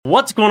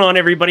What's going on,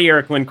 everybody?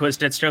 Eric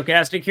Lindquist at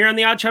Stokastic here on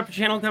the Odd Chopper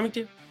channel, coming to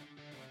you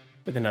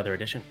with another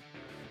edition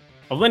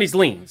of Lindy's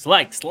Leans,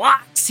 Likes,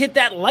 Locks. Hit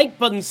that like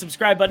button,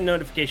 subscribe button,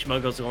 notification bell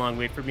goes a long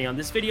way for me on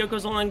this video,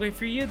 goes a long way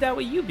for you. That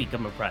way you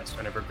become apprised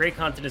whenever great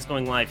content is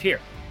going live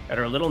here at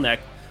our little neck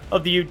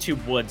of the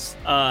YouTube woods.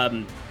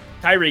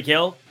 Tyreek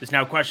Hill is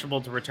now questionable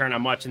to return.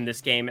 I'm watching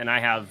this game, and I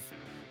have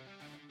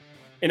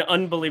an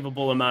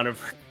unbelievable amount of...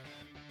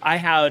 I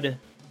had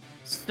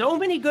so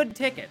many good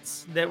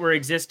tickets that were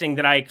existing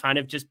that I kind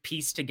of just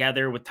pieced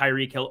together with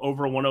Tyreek Hill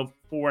over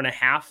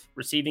 104.5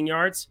 receiving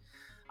yards.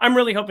 I'm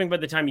really hoping by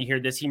the time you hear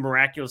this, he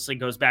miraculously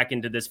goes back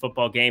into this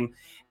football game.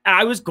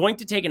 I was going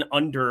to take an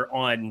under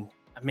on,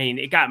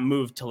 it got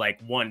moved to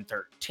like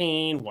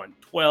 113,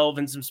 112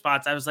 in some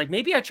spots. I was like,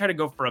 maybe I try to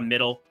go for a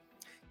middle.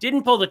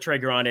 Didn't pull the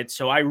trigger on it,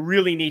 so I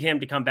really need him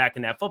to come back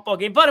in that football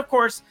game. But, of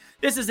course,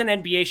 this is an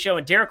NBA show,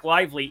 and Derek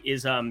Lively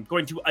is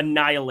going to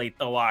annihilate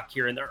the lock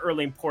here in the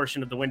early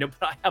portion of the window,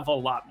 but I have a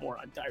lot more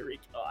on Tyreek.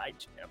 Oh, I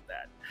jammed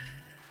that.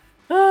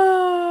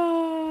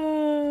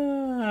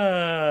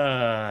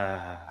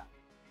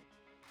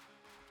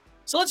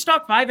 So let's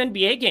talk 5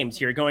 NBA games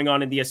here going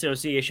on in the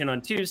association on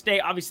Tuesday.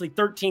 Obviously,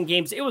 13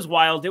 games. It was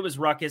wild. It was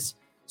ruckus.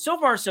 So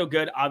far, so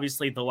good.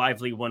 Obviously, the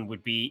Lively one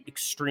would be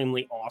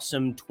extremely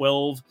awesome.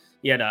 12.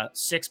 He had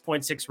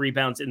 6.6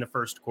 rebounds in the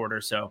first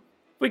quarter. So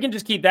if we can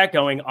just keep that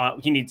going,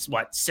 he needs,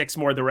 6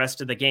 more the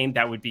rest of the game?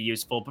 That would be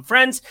useful. But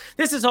friends,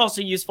 this is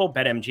also useful.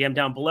 BetMGM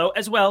down below,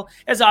 as well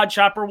as Odd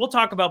Chopper. We'll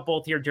talk about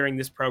both here during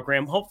this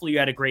program. Hopefully, you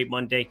had a great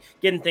Monday,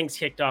 getting things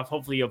kicked off.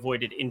 Hopefully, you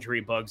avoided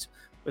injury bugs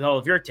with all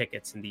of your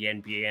tickets in the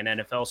NBA and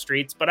NFL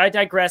streets. But I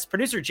digress.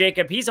 Producer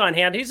Jacob, he's on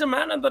hand. He's a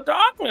man in the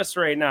darkness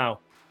right now.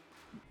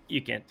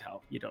 You can't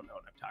tell. You don't know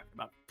what I'm talking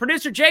about.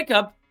 Producer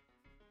Jacob,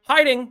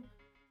 hiding.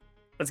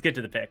 Let's get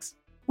to the picks.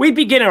 We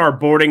begin our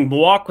boarding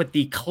walk with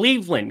the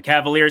Cleveland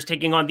Cavaliers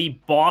taking on the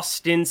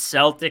Boston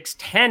Celtics.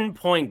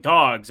 10-point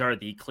dogs are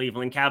the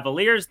Cleveland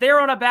Cavaliers. They're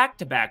on a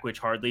back-to-back, which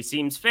hardly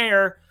seems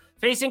fair,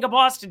 facing a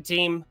Boston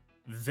team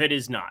that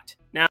is not.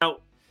 Now,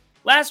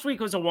 last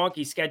week was a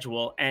wonky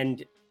schedule,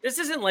 and this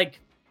isn't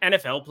like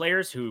NFL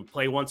players who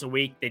play once a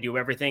week. They do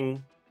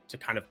everything to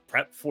kind of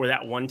prep for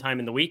that one time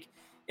in the week.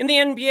 In the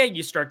NBA,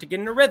 you start to get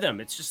in a rhythm.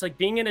 It's just like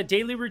being in a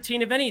daily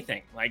routine of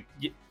anything. Like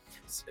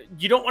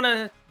you don't want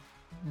to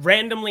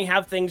randomly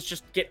have things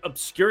just get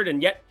obscured,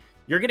 and yet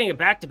you're getting a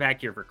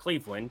back-to-back here for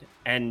Cleveland,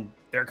 and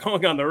they're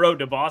going on the road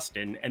to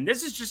Boston, and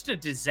this is just a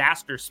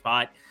disaster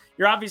spot.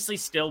 You're obviously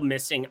still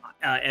missing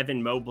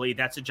Evan Mobley.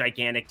 That's a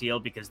gigantic deal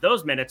because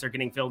those minutes are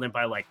getting filled in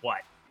by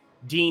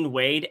Dean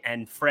Wade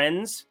and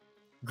friends.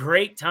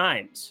 Great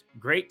times.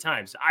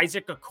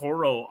 Isaac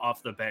Okoro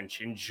off the bench.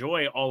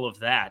 Enjoy all of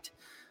that.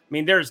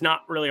 There's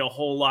not really a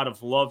whole lot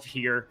of love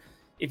here.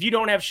 If you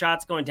don't have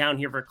shots going down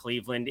here for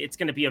Cleveland, it's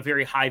going to be a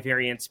very high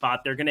variance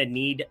spot. They're going to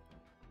need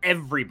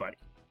everybody,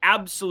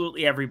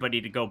 absolutely everybody,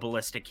 to go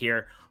ballistic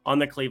here on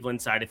the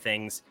Cleveland side of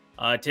things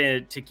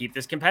to keep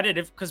this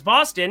competitive, because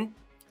Boston,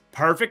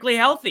 perfectly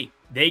healthy.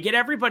 They get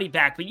everybody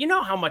back. But you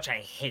know how much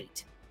I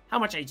hate, how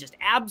much I just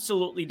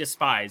absolutely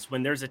despise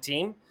when there's a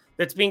team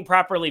that's being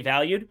properly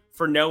valued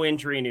for no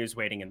injury news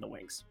waiting in the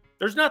wings.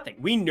 There's nothing.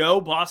 We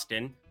know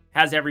Boston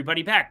has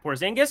everybody back.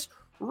 Porzingis,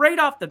 right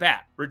off the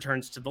bat,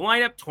 returns to the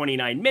lineup,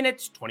 29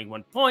 minutes,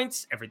 21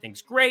 points.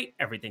 Everything's great.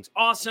 Everything's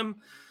awesome.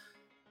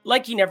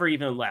 Like he never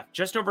even left.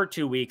 Just over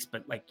 2 weeks,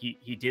 but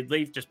he did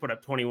leave. Just put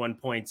up 21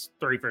 points,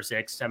 3 for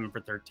 6, 7 for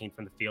 13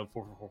 from the field,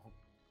 4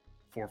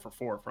 for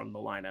 4 from the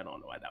line. I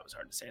don't know why that was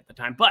hard to say at the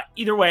time. But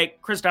either way,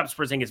 Kristaps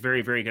Porzingis is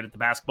very, very good at the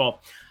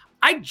basketball.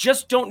 I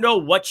just don't know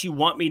what you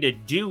want me to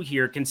do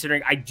here,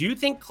 considering I do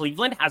think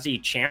Cleveland has a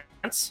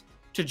chance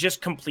to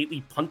just completely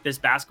punt this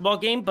basketball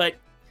game, but I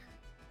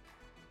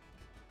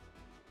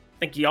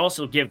think you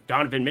also give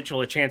Donovan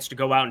Mitchell a chance to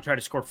go out and try to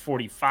score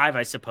 45,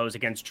 I suppose,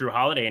 against Drew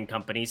Holiday and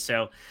company.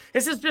 So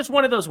this is just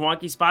one of those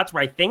wonky spots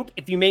where I think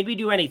if you maybe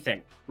do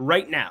anything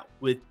right now,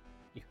 we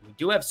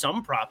do have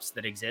some props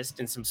that exist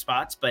in some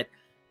spots, but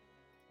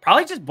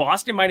probably just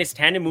Boston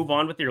 -10 and move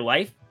on with your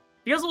life.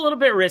 Feels a little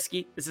bit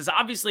risky. This is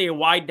obviously a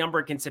wide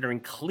number considering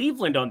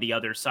Cleveland on the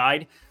other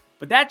side,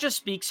 but that just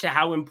speaks to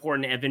how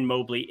important Evan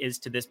Mobley is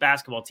to this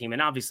basketball team.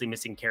 And obviously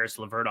missing Karis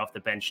LeVert off the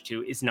bench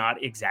too is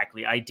not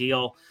exactly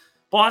ideal.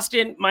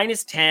 Boston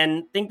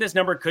 -10. Think this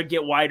number could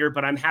get wider,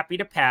 but I'm happy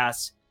to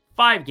pass.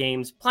 5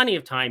 games, plenty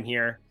of time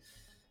here.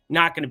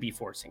 Not going to be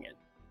forcing it.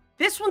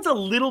 This one's a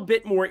little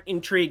bit more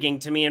intriguing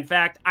to me. In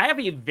fact, I have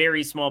a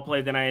very small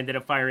play that I ended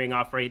up firing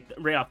off right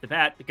off the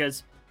bat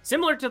because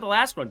similar to the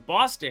last one,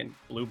 Boston,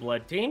 blue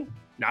blood team,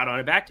 not on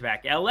a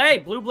back-to-back. LA,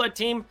 blue blood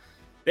team,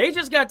 they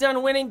just got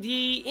done winning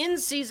the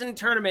in-season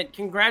tournament.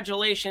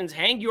 Congratulations.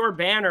 Hang your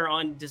banner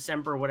on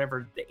December,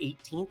 whatever, the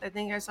 18th, I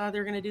think I saw they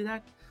were going to do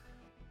that.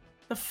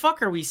 The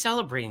fuck are we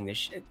celebrating this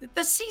shit?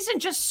 The season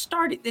just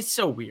started. It's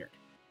so weird.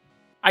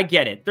 I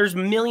get it. There's a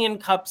million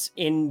cups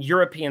in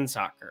European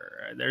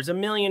soccer. There's a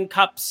million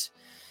cups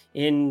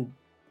in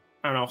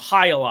I don't know,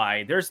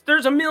 highlight.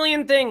 There's a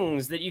million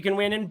things that you can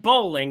win in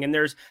bowling, and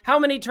there's how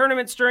many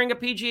tournaments during a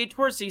PGA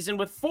Tour season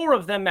with 4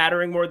 of them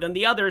mattering more than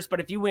the others. But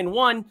if you win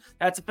one,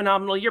 that's a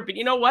phenomenal year. But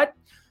you know what?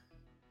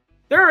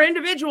 There are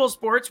individual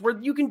sports where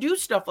you can do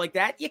stuff like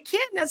that. You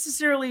can't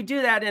necessarily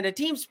do that in a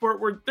team sport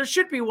where there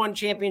should be one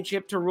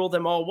championship to rule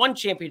them all, one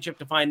championship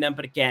to find them.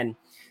 But again,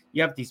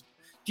 you have these.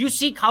 Do you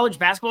see college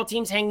basketball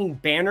teams hanging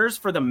banners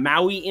for the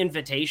Maui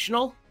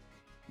Invitational?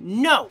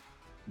 No,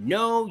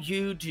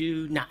 you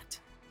do not.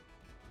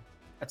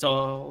 That's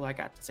all I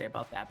got to say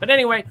about that. But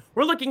anyway,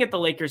 we're looking at the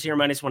Lakers here,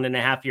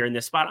 -1.5 here in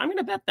this spot. I'm going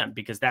to bet them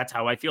because that's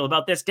how I feel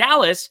about this.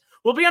 Dallas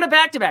will be on a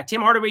back-to-back.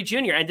 Tim Hardaway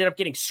Jr. ended up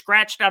getting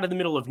scratched out of the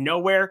middle of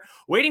nowhere.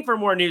 Waiting for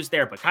more news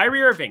there, but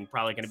Kyrie Irving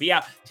probably going to be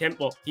out.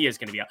 He is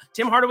going to be out.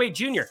 Tim Hardaway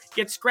Jr.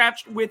 gets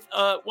scratched with,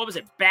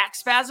 back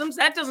spasms?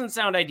 That doesn't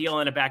sound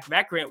ideal in a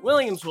back-to-back. Grant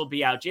Williams will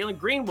be out. Jalen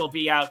Green will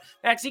be out.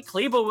 Maxi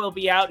Kleber will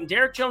be out. And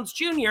Derek Jones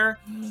Jr.,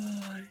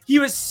 he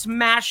was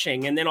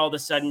smashing and then all of a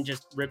sudden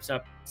just rips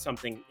up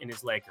something in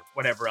his leg or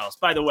whatever else.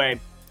 By the way,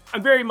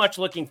 I'm very much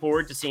looking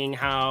forward to seeing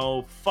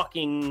how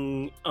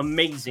fucking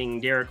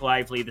amazing Derek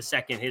Lively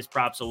II, his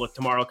props will look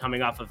tomorrow,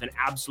 coming off of an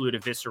absolute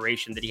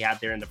evisceration that he had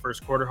there in the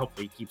first quarter.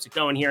 Hopefully he keeps it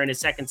going here in his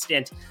second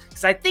stint,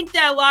 because I think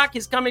that lock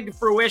is coming to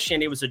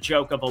fruition. It was a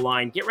joke of a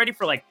line. Get ready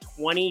for like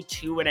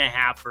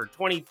 22.5 or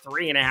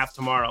 23.5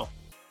 tomorrow,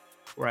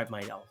 where I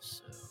might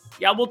also.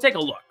 Yeah, we'll take a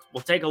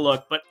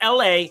look. But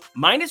LA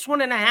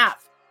 -1.5.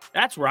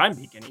 That's where I'm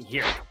beginning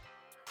here.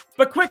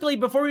 But quickly,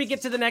 before we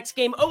get to the next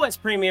game, OS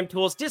Premium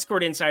Tools,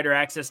 Discord Insider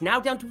Access, now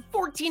down to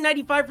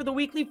 $14.95 for the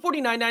weekly,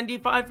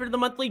 $49.95 for the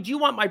monthly. Do you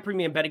want my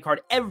premium betting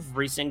card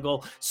every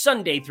single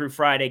Sunday through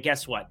Friday?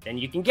 Guess what? Then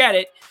you can get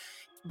it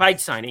by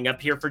signing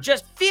up here for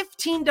just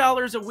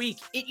 $15 a week.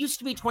 It used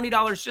to be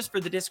 $20 just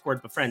for the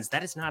Discord, but friends,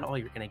 that is not all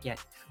you're going to get.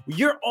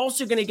 You're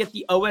also going to get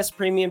the OS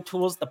Premium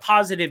Tools, the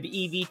Positive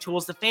EV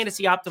Tools, the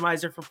Fantasy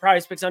Optimizer for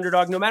Prize Picks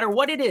Underdog. No matter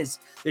what it is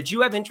that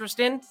you have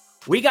interest in,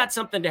 we got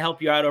something to help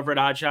you out over at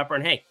OddsShopper.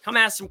 And hey, come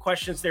ask some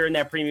questions there in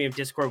that premium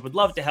Discord. Would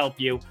love to help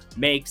you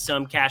make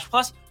some cash.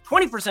 Plus,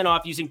 20%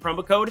 off using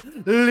promo code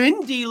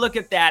Lindy. Look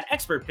at that.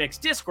 Expert picks,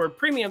 Discord,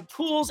 premium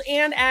tools,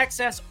 and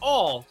access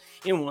all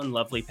in one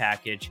lovely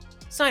package.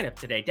 Sign up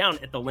today down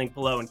at the link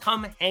below and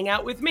come hang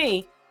out with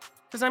me,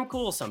 because I'm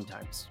cool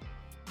sometimes.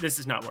 This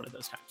is not one of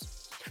those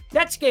times.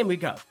 Next game we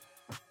go.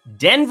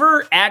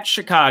 Denver at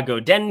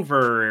Chicago.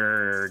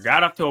 Denver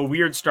got off to a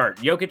weird start.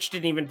 Jokic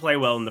didn't even play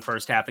well in the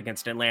first half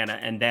against Atlanta.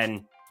 And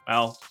then,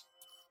 well,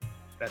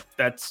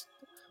 that's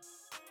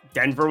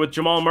Denver with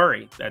Jamal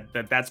Murray.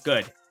 That's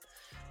good.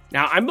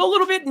 Now, I'm a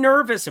little bit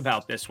nervous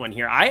about this one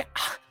here.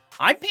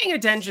 I'm paying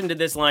attention to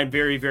this line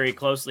very, very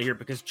closely here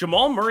because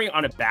Jamal Murray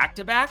on a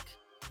back-to-back,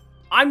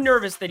 I'm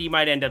nervous that he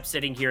might end up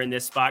sitting here in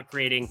this spot,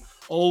 creating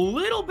a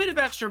little bit of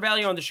extra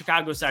value on the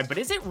Chicago side. But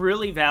is it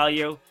really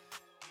value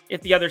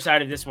if the other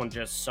side of this one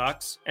just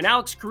sucks? And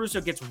Alex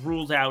Caruso gets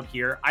ruled out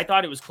here. I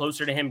thought it was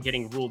closer to him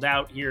getting ruled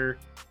out here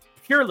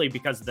purely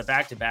because of the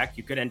back-to-back.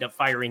 You could end up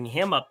firing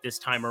him up this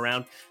time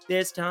around.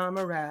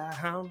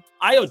 Ayo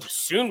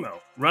DeSumo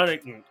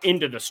running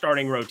into the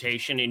starting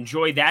rotation.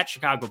 Enjoy that,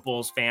 Chicago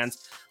Bulls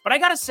fans. But I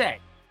got to say,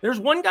 there's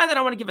one guy that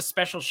I want to give a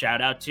special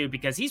shout out to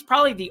because he's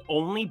probably the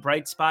only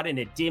bright spot in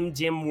a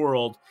dim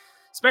world,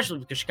 especially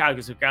because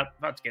Chicago's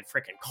about to get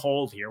freaking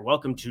cold here.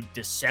 Welcome to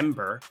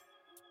December.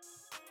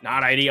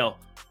 Not ideal.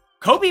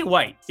 Kobe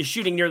White is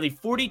shooting nearly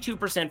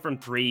 42% from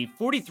three,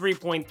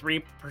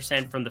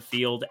 43.3% from the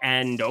field,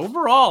 and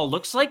overall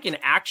looks like an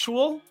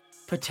actual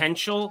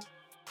potential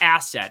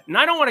asset. And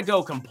I don't want to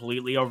go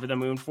completely over the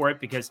moon for it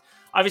because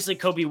obviously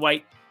Kobe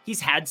White,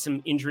 he's had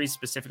some injuries,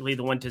 specifically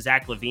the one to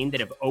Zach LaVine, that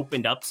have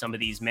opened up some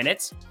of these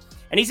minutes.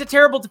 And he's a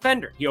terrible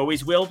defender. He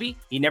always will be.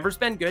 He never's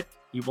been good.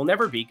 He will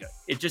never be good.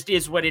 It just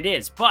is what it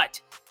is.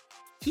 But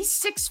he's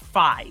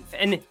 6'5",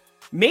 and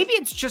maybe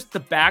it's just the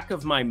back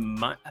of my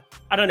mind.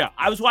 I don't know.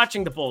 I was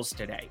watching the Bulls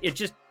today.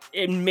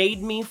 It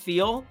made me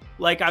feel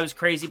like I was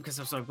crazy because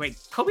I was like, wait,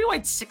 Kobe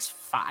White's 6'5"?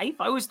 I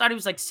always thought he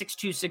was like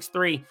 6'2",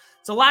 6'3".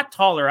 It's a lot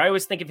taller. I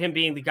always think of him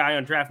being the guy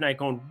on draft night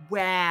going,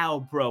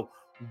 wow, bro,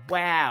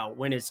 wow,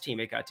 when his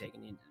teammate got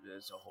taken into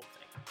this whole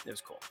thing. It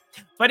was cool.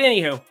 But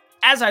anywho,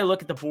 as I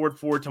look at the board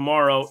for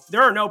tomorrow,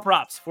 there are no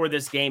props for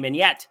this game. And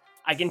yet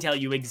I can tell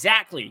you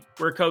exactly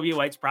where Kobe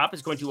White's prop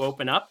is going to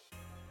open up,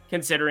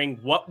 considering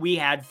what we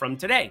had from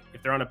today.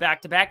 If they're on a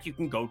back-to-back, you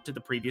can go to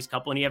the previous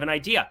couple and you have an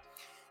idea.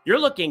 You're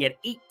looking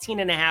at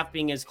 18.5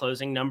 being his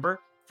closing number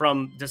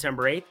from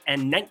December 8th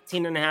and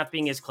 19.5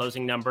 being his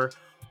closing number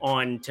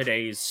on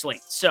today's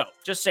slate. So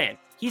just saying,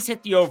 he's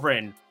hit the over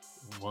in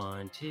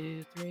 1,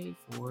 2, 3,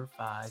 4,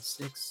 5,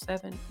 6,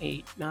 7,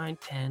 8, 9,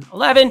 10,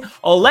 11.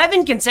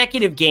 11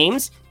 consecutive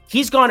games.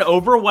 He's gone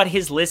over what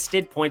his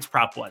listed points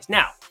prop was.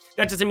 Now,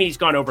 that doesn't mean he's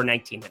gone over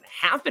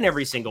 19.5 in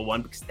every single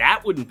one, because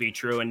that wouldn't be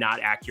true and not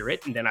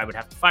accurate, and then I would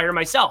have to fire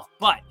myself.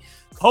 But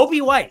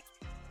Kobe White,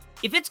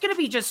 If it's going to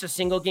be just a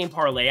single game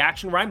parlay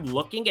action where I'm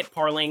looking at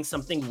parlaying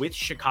something with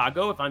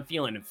Chicago, if I'm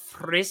feeling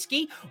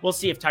frisky, we'll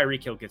see if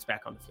Tyreek Hill gets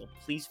back on the field.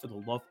 Please, for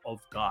the love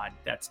of God,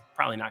 that's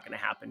probably not going to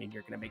happen, and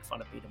you're going to make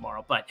fun of me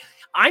tomorrow. But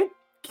I'm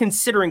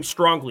considering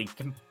strongly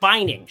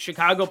combining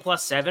Chicago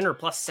 +7 or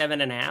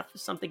 +7.5.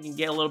 Something can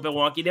get a little bit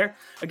wonky there.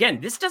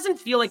 Again, this doesn't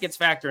feel like it's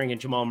factoring in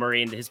Jamal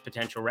Murray into his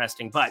potential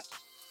resting, but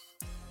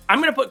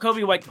I'm going to put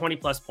Kobe White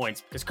 20+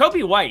 points because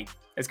Kobe White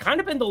has kind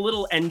of been the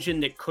little engine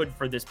that could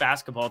for this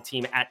basketball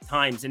team at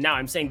times. And now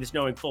I'm saying this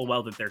knowing full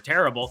well that they're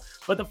terrible,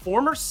 but the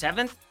former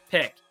 7th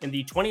pick in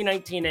the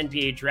 2019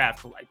 NBA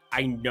draft,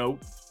 I know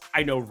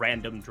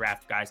random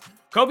draft guys.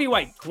 Kobe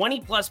White,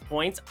 20+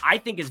 points, I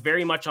think is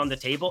very much on the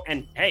table.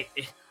 And hey,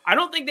 I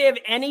don't think they have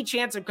any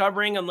chance of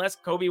covering unless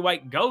Kobe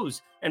White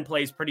goes and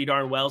plays pretty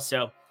darn well.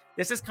 So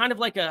this is kind of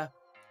like a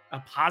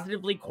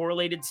positively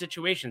correlated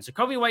situation. So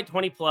Kobe White,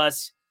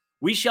 20+,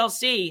 we shall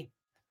see.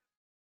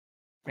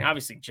 I mean,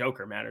 obviously,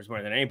 Joker matters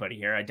more than anybody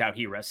here. I doubt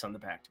he rests on the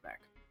back-to-back.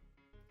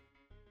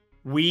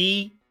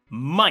 We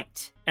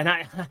might,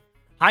 and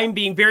I'm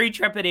being very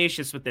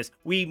trepidatious with this,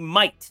 we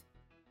might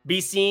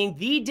be seeing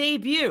the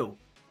debut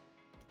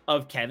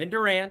of Kevin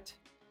Durant,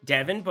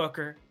 Devin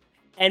Booker,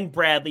 and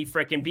Bradley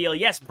frickin' Beal.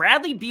 Yes,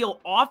 Bradley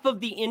Beal off of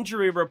the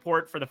injury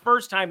report for the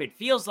first time. It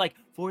feels like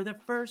for the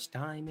first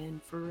time in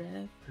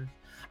forever.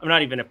 I'm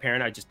not even a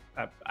parent.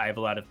 I have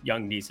a lot of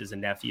young nieces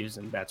and nephews,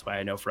 and that's why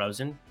I know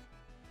Frozen.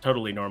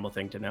 Totally normal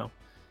thing to know.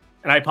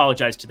 And I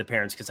apologize to the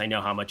parents because I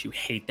know how much you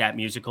hate that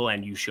musical,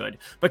 and you should.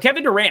 But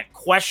Kevin Durant,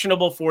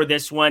 questionable for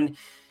this one.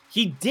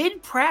 He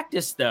did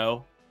practice,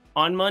 though,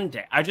 on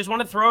Monday. I just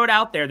want to throw it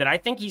out there that I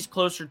think he's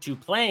closer to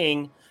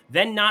playing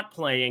than not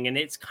playing. And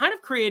it's kind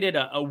of created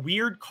a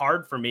weird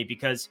card for me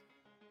because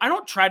I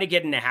don't try to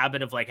get in the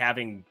habit of like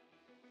having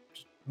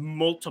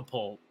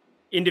multiple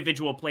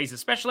individual plays,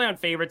 especially on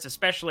favorites,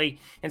 especially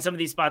in some of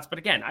these spots. But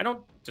again, I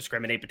don't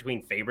discriminate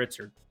between favorites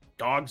or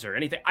dogs or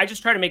anything. I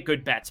just try to make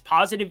good bets,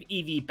 positive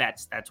EV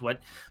bets. That's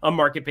what a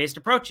market-based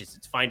approach is.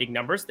 It's finding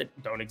numbers that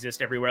don't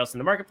exist everywhere else in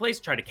the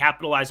marketplace, try to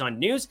capitalize on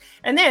news,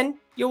 and then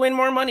you'll win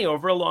more money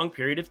over a long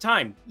period of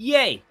time.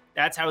 Yay.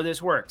 That's how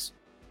this works.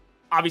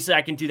 Obviously,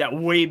 I can do that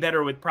way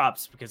better with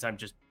props because I'm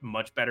just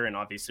much better. And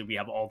obviously, we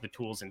have all the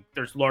tools and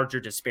there's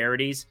larger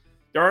disparities.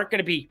 There aren't going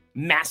to be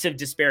massive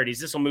disparities.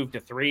 This will move to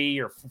 3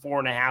 or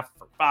 4.5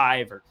 or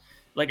 5 or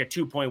like a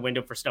 2-point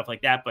window for stuff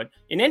like that. But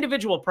an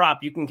individual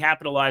prop, you can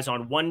capitalize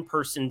on one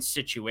person's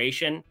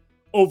situation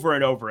over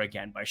and over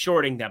again by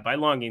shorting them, by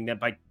longing them,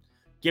 by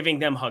giving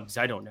them hugs,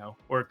 I don't know,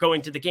 or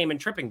going to the game and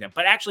tripping them.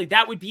 But actually,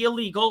 that would be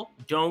illegal.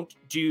 Don't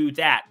do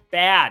that.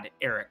 Bad,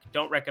 Eric.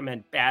 Don't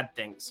recommend bad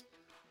things.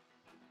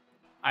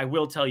 I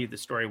will tell you the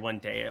story one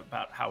day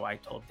about how I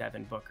told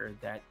Devin Booker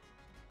that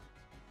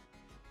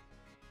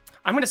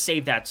I'm going to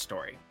save that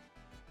story.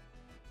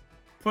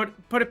 Put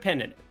a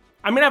pin in it.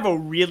 I'm going to have a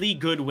really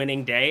good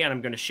winning day, and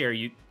I'm going to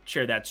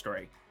share that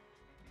story.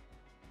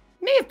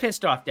 May have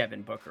pissed off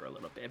Devin Booker a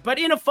little bit, but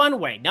in a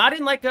fun way. Not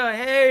in like a,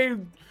 hey,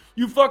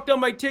 you fucked up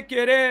my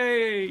ticket,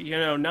 hey. You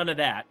know, none of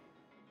that.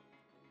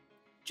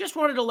 Just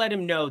wanted to let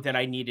him know that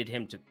I needed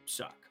him to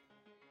suck.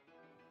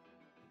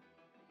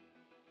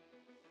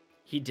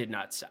 He did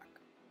not suck.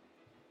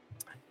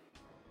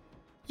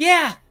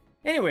 Yeah.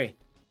 Anyway,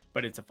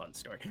 but it's a fun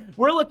story.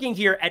 We're looking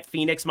here at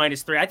Phoenix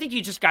 -3. I think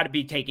you just got to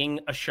be taking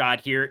a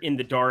shot here in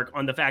the dark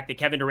on the fact that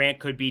Kevin Durant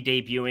could be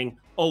debuting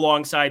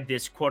alongside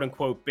this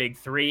quote-unquote big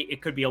three.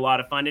 It could be a lot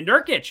of fun. And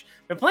Nurkic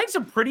been playing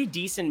some pretty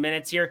decent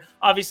minutes here.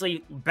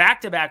 Obviously,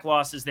 back-to-back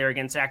losses there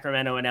against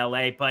Sacramento and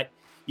LA. But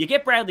you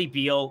get Bradley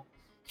Beal.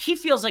 He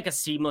feels like a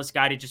seamless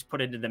guy to just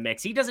put into the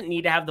mix. He doesn't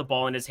need to have the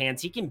ball in his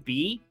hands. He can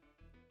be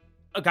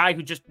a guy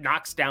who just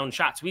knocks down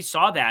shots. We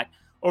saw that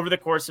over the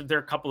course of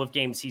their couple of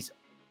games.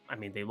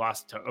 They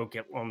lost to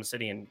Oklahoma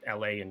City and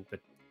LA and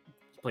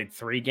played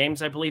 3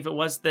 games, I believe it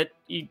was, that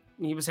he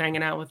was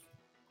hanging out with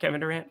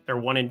Kevin Durant. They're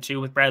 1-2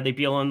 with Bradley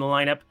Beal in the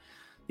lineup.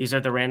 These are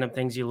the random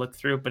things you look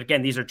through. But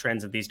again, these are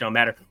trends and these don't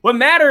matter. What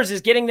matters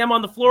is getting them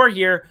on the floor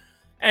here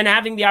and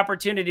having the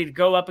opportunity to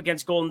go up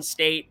against Golden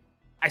State.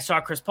 I saw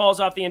Chris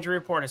Paul's off the injury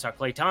report. I saw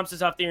Klay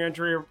Thompson's off the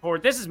injury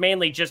report. This is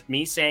mainly just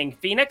me saying,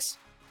 Phoenix,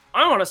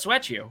 I want to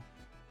sweat you.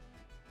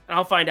 And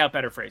I'll find out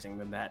better phrasing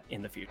than that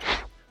in the future.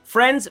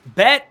 Friends,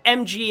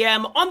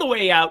 BetMGM on the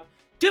way out.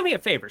 Do me a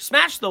favor,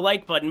 smash the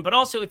like button, but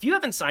also if you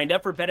haven't signed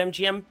up for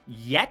BetMGM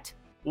yet,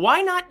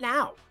 why not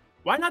now?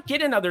 Why not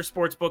get another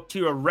sportsbook to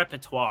your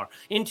repertoire,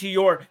 into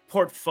your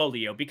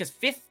portfolio? Because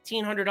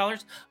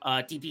 $1,500,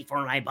 TP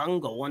for my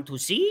bungo, want to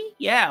see?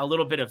 Yeah, a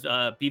little bit of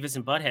Beavis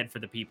and Butthead for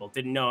the people.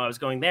 Didn't know I was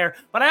going there.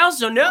 But I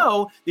also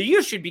know that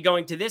you should be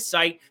going to this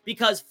site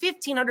because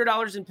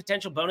 $1,500 in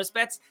potential bonus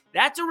bets,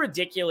 that's a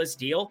ridiculous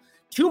deal.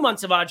 2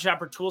 months of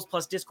OddsShopper tools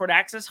plus Discord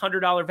access,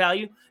 $100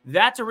 value.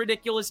 That's a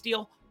ridiculous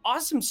deal.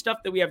 Awesome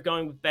stuff that we have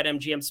going with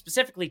BetMGM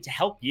specifically to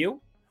help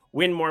you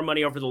win more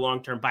money over the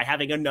long term by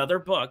having another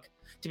book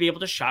to be able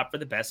to shop for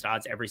the best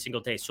odds every single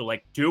day. So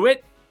do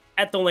it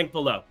at the link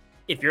below.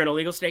 If you're in a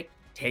legal state,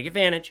 Take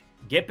advantage.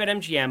 Get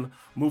BetMGM.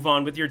 Move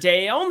on with your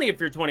day. Only if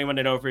you're 21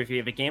 and over. If you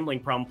have a gambling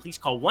problem, please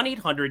call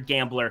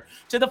 1-800-GAMBLER.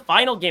 To the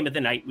final game of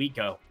the night we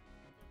go.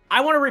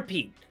 I want to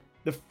repeat.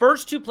 The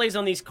first two plays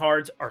on these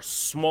cards are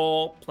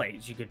small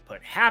plays. You could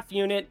put half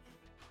unit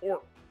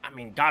or,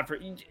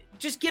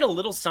 just get a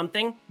little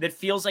something that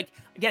feels like,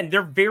 again,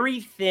 they're very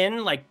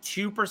thin, like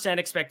 2%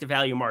 expected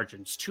value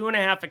margins,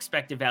 2.5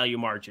 expected value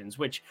margins,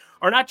 which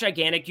are not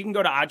gigantic. You can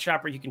go to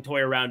OddsShopper, you can toy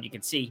around, you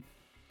can see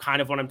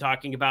kind of what I'm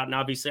talking about. And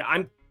obviously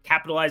I'm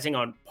capitalizing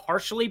on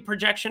partially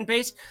projection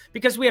based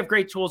because we have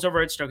great tools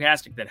over at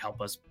Stochastic that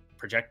help us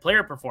project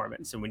player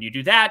performance. And when you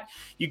do that,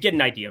 you get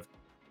an idea of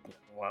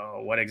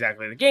what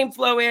exactly the game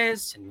flow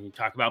is, and you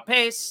talk about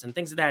pace and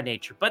things of that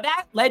nature. But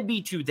that led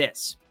me to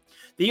this.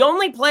 The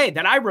only play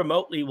that I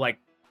remotely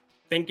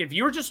think if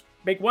you were just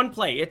make one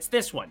play, it's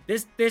this one.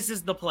 This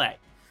is the play.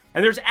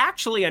 And there's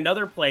actually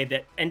another play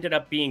that ended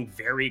up being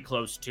very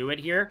close to it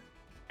here.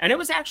 And it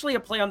was actually a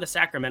play on the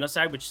Sacramento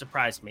side, which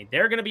surprised me.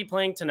 They're going to be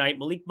playing tonight.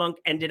 Malik Monk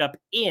ended up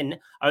in.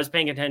 I was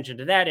paying attention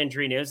to that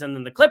injury news. And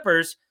then the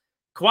Clippers,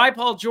 Kawhi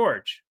Paul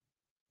George,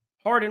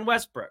 Harden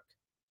Westbrook,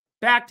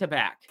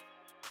 back-to-back.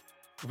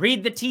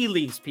 Read the tea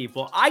leaves,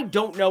 people. I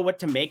don't know what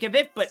to make of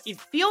it, but it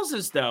feels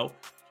as though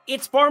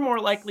it's far more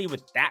likely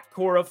with that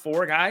core of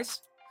four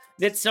guys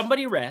that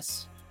somebody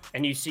rests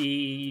and you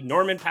see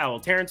Norman Powell,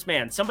 Terrence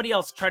Mann, somebody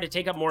else try to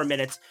take up more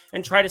minutes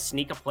and try to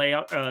sneak a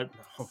playoff.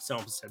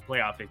 Someone said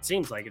playoff. It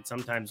seems like it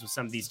sometimes with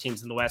some of these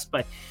teams in the West,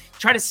 but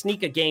try to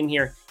sneak a game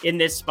here in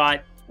this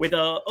spot with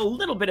a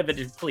little bit of a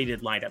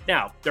depleted lineup.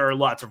 Now, there are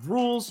lots of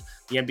rules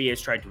the NBA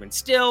has tried to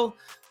instill.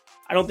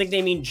 I don't think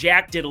they mean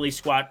jack diddly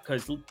squat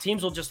because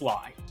teams will just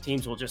lie.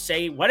 Teams will just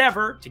say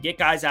whatever to get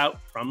guys out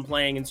from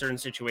playing in certain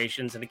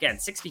situations. And again,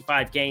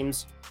 65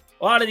 games.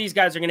 A lot of these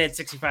guys are going to hit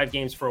 65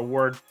 games for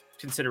award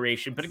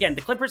consideration. But again,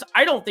 the Clippers,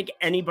 I don't think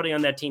anybody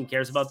on that team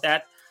cares about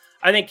that.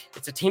 I think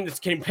it's a team that's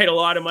getting paid a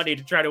lot of money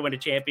to try to win a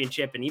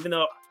championship. And even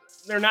though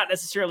they're not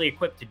necessarily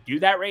equipped to do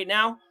that right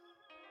now,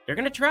 they're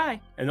going to try.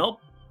 And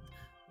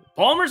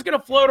Ballmer's going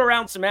to float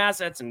around some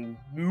assets and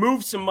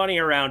move some money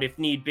around if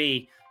need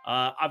be.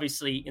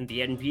 Obviously, in the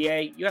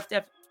NBA, you have to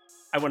have...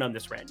 I went on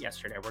this rant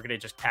yesterday. We're going to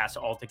just pass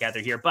all together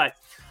here. But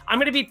I'm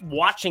going to be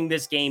watching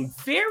this game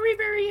very,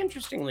 very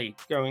interestingly.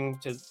 Going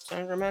to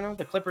Sacramento,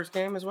 the Clippers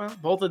game as well.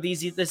 Both of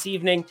these this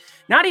evening.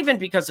 Not even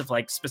because of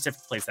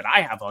specific plays that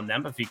I have on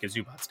them, but because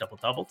Zubac's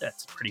double-double.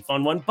 That's a pretty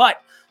fun one.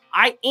 But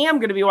I am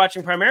going to be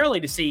watching primarily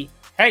to see,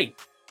 hey,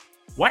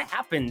 what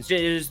happens?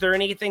 Is there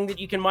anything that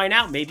you can mine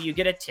out? Maybe you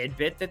get a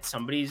tidbit that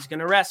somebody's going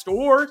to rest,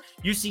 or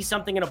you see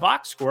something in a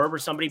box score where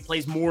somebody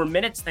plays more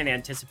minutes than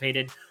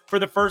anticipated for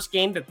the first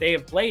game that they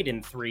have played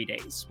in 3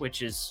 days,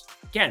 which is,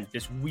 again,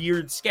 this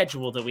weird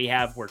schedule that we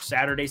have where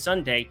Saturday,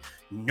 Sunday,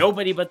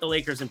 nobody but the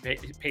Lakers and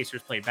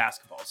Pacers played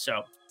basketball.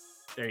 So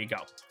there you go.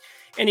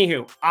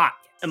 Anywho, I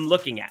am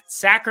looking at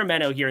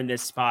Sacramento here in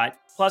this spot,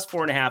 plus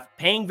 4.5,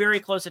 paying very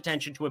close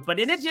attention to it. But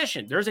in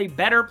addition, there's a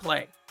better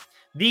play.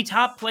 The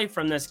top play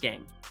from this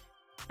game.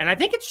 And I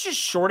think it's just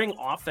shorting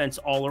offense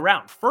all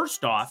around.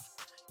 First off,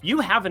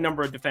 you have a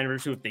number of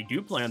defenders who, if they do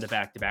play on the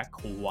back-to-back,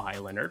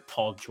 Kawhi Leonard,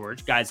 Paul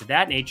George, guys of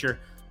that nature,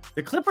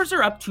 the Clippers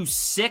are up to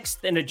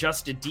 6th in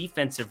adjusted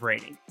defensive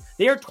rating.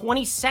 They are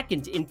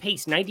 22nd in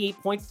pace,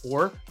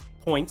 98.4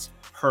 points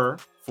per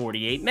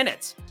 48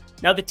 minutes.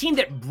 Now, the team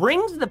that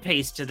brings the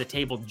pace to the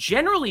table,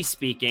 generally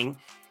speaking,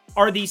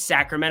 are the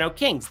Sacramento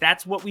Kings.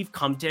 That's what we've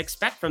come to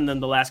expect from them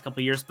the last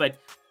couple of years, but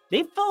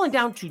they've fallen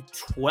down to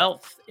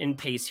 12th in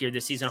pace here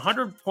this season,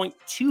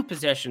 100.2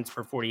 possessions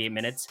per 48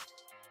 minutes.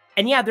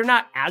 And yeah, they're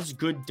not as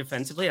good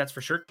defensively, that's for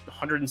sure.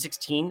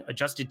 116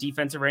 adjusted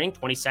defensive rating,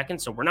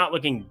 22nd. So we're not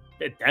looking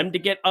at them to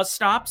get us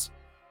stops.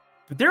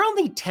 But they're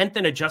only 10th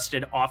in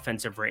adjusted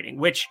offensive rating,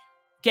 which,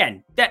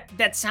 again,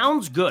 that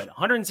sounds good.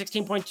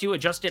 116.2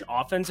 adjusted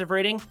offensive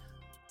rating.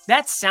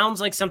 That sounds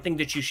like something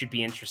that you should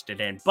be interested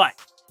in. But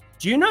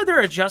do you know their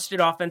adjusted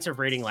offensive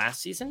rating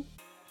last season?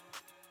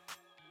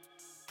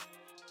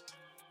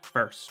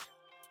 First.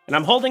 And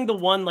I'm holding the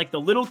one like the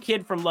little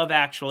kid from Love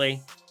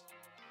Actually,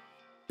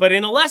 but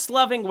in a less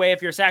loving way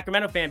if you're a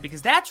Sacramento fan,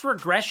 because that's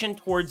regression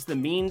towards the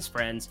means,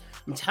 friends.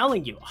 I'm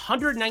telling you,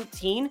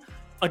 119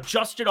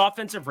 adjusted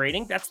offensive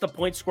rating. That's the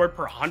points scored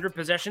per 100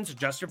 possessions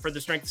adjusted for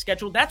the strength of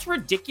schedule. That's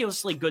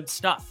ridiculously good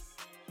stuff.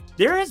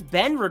 There has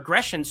been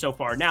regression so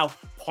far. Now,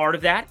 part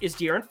of that is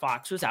De'Aaron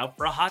Fox was out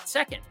for a hot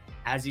second.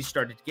 As he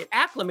started to get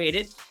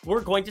acclimated,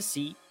 we're going to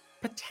see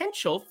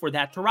potential for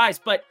that to rise.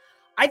 But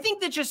I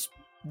think that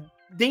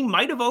they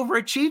might have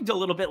overachieved a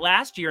little bit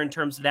last year in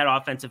terms of that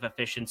offensive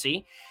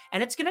efficiency,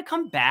 and it's going to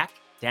come back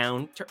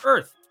down to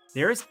earth.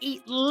 There's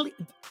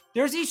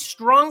a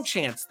strong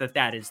chance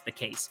that is the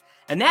case,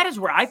 and that is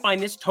where I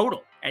find this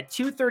total at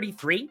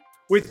 233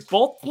 with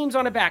both teams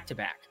on a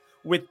back-to-back,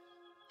 with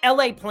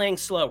LA playing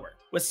slower,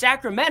 with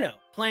Sacramento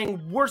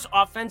playing worse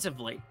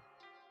offensively.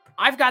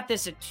 I've got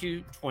this at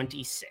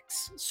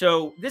 226.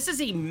 So this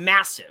is a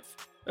massive,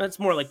 it's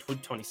more like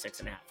 26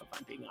 and a half if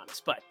I'm being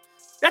honest, but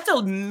that's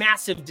a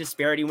massive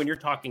disparity when you're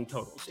talking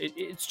totals.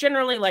 It's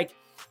generally like,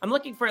 I'm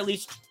looking for at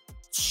least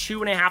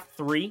 2.5,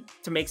 3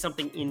 to make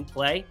something in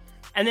play.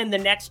 And then the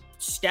next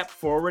step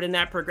forward in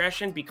that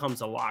progression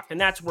becomes a lock. And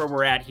that's where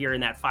we're at here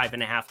in that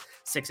 5.5,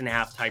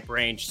 6.5 type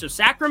range. So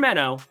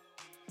Sacramento,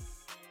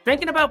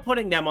 thinking about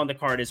putting them on the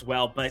card as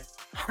well, but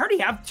I already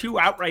have 2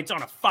 outrights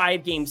on a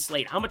 5-game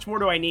slate. How much more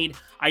do I need?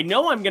 I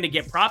know I'm going to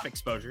get prop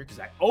exposure because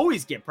I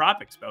always get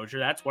prop exposure.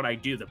 That's what I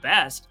do the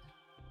best.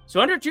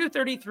 So under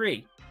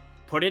 233,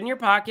 put it in your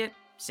pocket,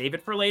 save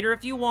it for later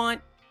if you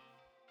want.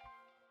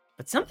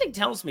 But something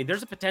tells me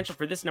there's a potential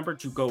for this number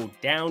to go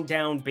down,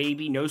 down,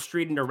 baby. No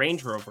street into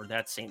Range Rover.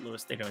 That's St.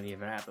 Louis. They don't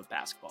even have a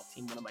basketball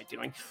team. What am I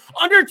doing?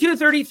 Under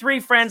 233,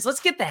 friends.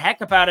 Let's get the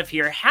heck up out of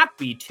here.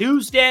 Happy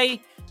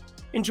Tuesday.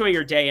 Enjoy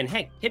your day. And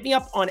hey, hit me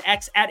up on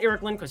X at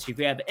Eric Lindquist if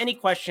you have any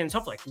questions.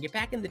 Hopefully I can get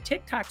back in the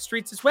TikTok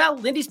streets as well.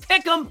 Lindy's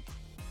Pick'em.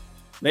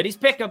 Lindy's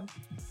Pick'em.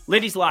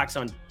 Lindy's Locks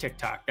on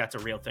TikTok. That's a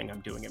real thing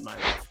I'm doing in my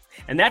life.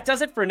 And that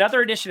does it for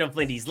another edition of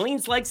Lindy's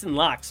Leans, Likes, and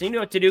Locks. So you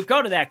know what to do.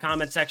 Go to that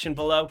comment section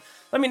below.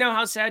 Let me know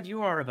how sad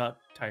you are about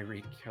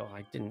Tyreek Hill.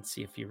 I didn't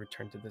see if he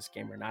returned to this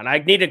game or not. I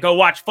need to go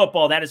watch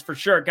football. That is for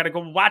sure. Got to go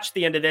watch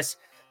the end of this.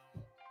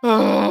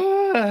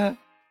 Let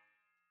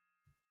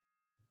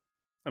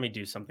me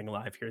do something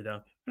live here,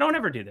 though. I don't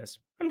ever do this.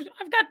 I've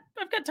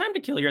got time to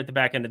kill here at the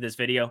back end of this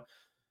video.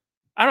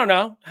 I don't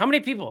know. How many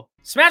people?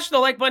 Smash the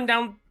like button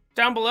down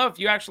below if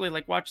you actually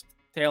watch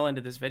the tail end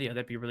of this video.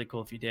 That'd be really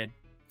cool if you did.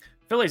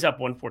 Philly's up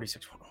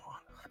 146.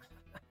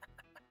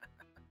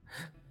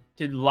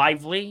 Did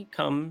Lively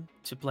come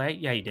to play?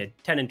 Yeah, he did.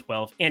 10 and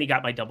 12. And he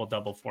got my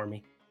double-double for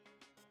me.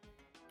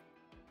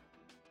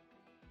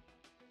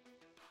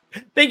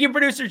 Thank you,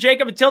 producer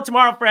Jacob. Until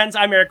tomorrow, friends,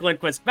 I'm Eric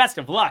Lindquist. Best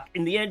of luck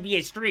in the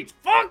NBA streets.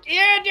 Fuck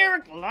yeah,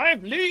 Derek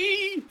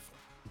Lively!